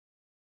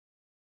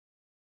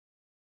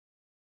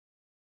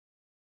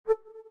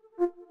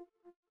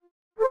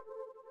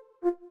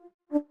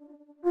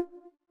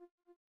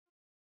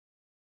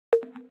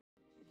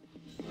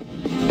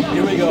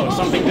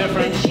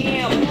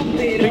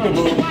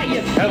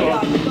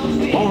Alors,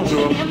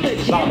 bonjour.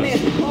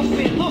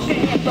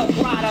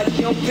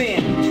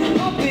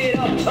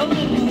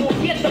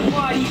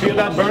 Feel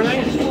that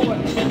burning?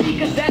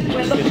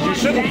 You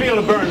shouldn't feel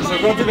a burn,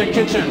 so go to the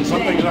kitchen.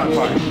 Something's on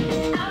fire.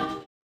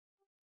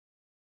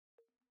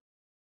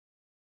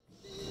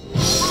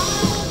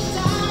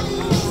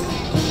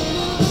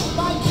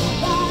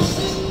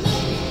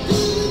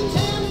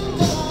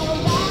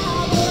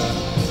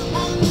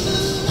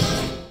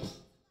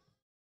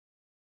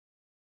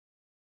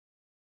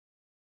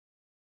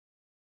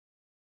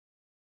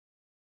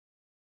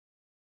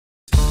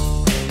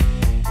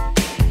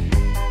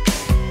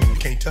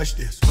 Touch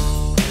this.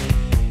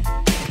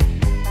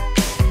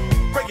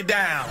 Break it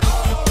down.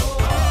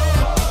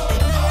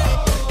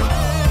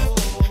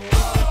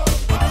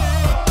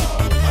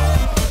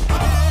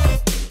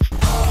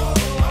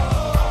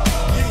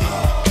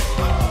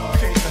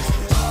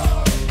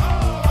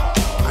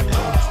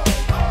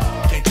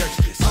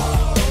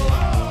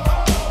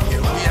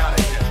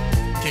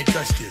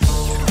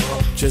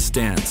 Just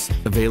Dance,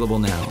 available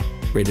now.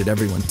 Rated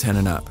everyone 10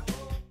 and up.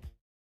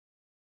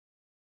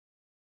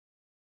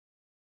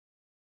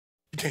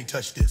 You can't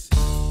touch this.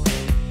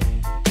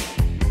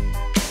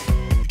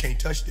 You can't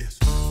touch this.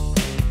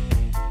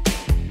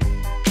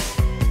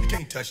 You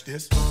can't touch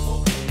this.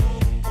 You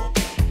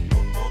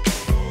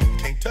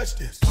can't touch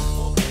this.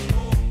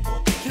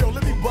 Yo,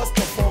 let me bust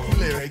the funky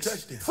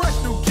lyrics.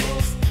 Fresh new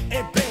kicks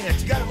and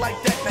bands. You got it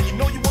like that. Now you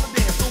know you wanna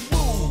dance. So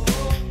move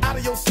out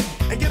of your seat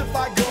and get a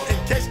fire girl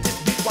and catch this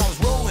beat while it's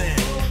rolling.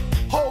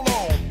 Hold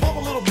on, pump a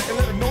little bit and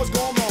let her know what's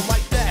going on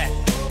like that.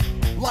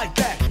 Like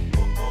that.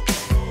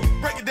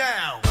 Break it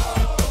down.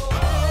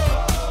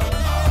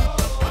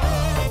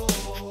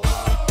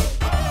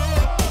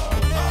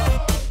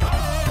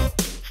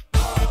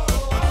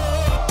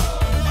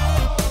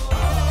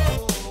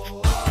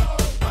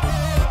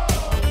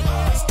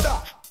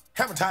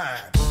 Hammer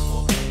time.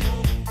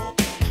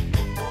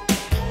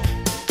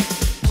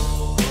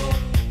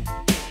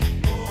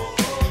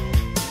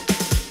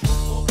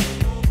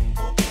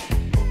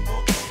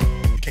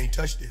 You can't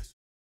touch this.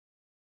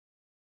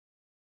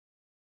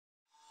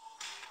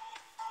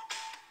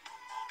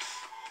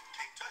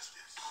 Can't touch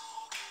this.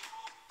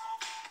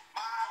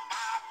 My,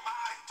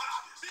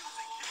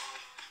 music hit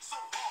so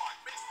hard,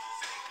 makes me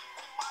say,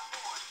 oh my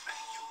Lord,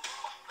 thank you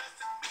for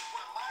blessing me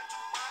with a line to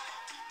ride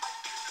it.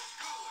 Life feels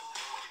good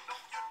when you know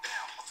you're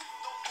down. A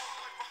super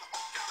boy from the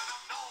Oak Town that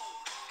I'm known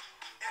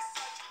as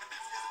such, and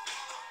this is a beat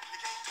you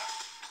can't touch.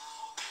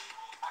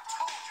 I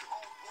told you,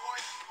 homeboy,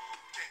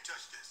 you can't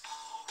touch this.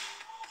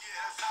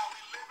 Yeah, that's how we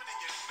living, and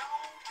you know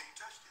you can't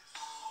touch this.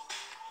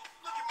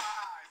 Look in my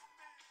eyes.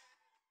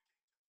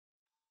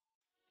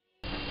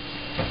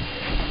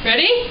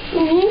 Ready?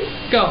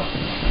 Mm-hmm. Go.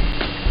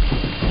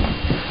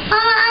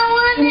 I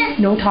want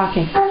to. No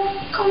talking. I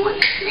want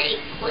to sleep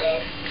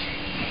with.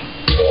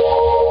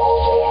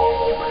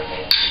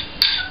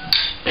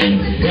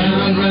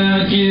 Round,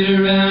 round, get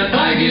around,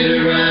 I get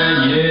around.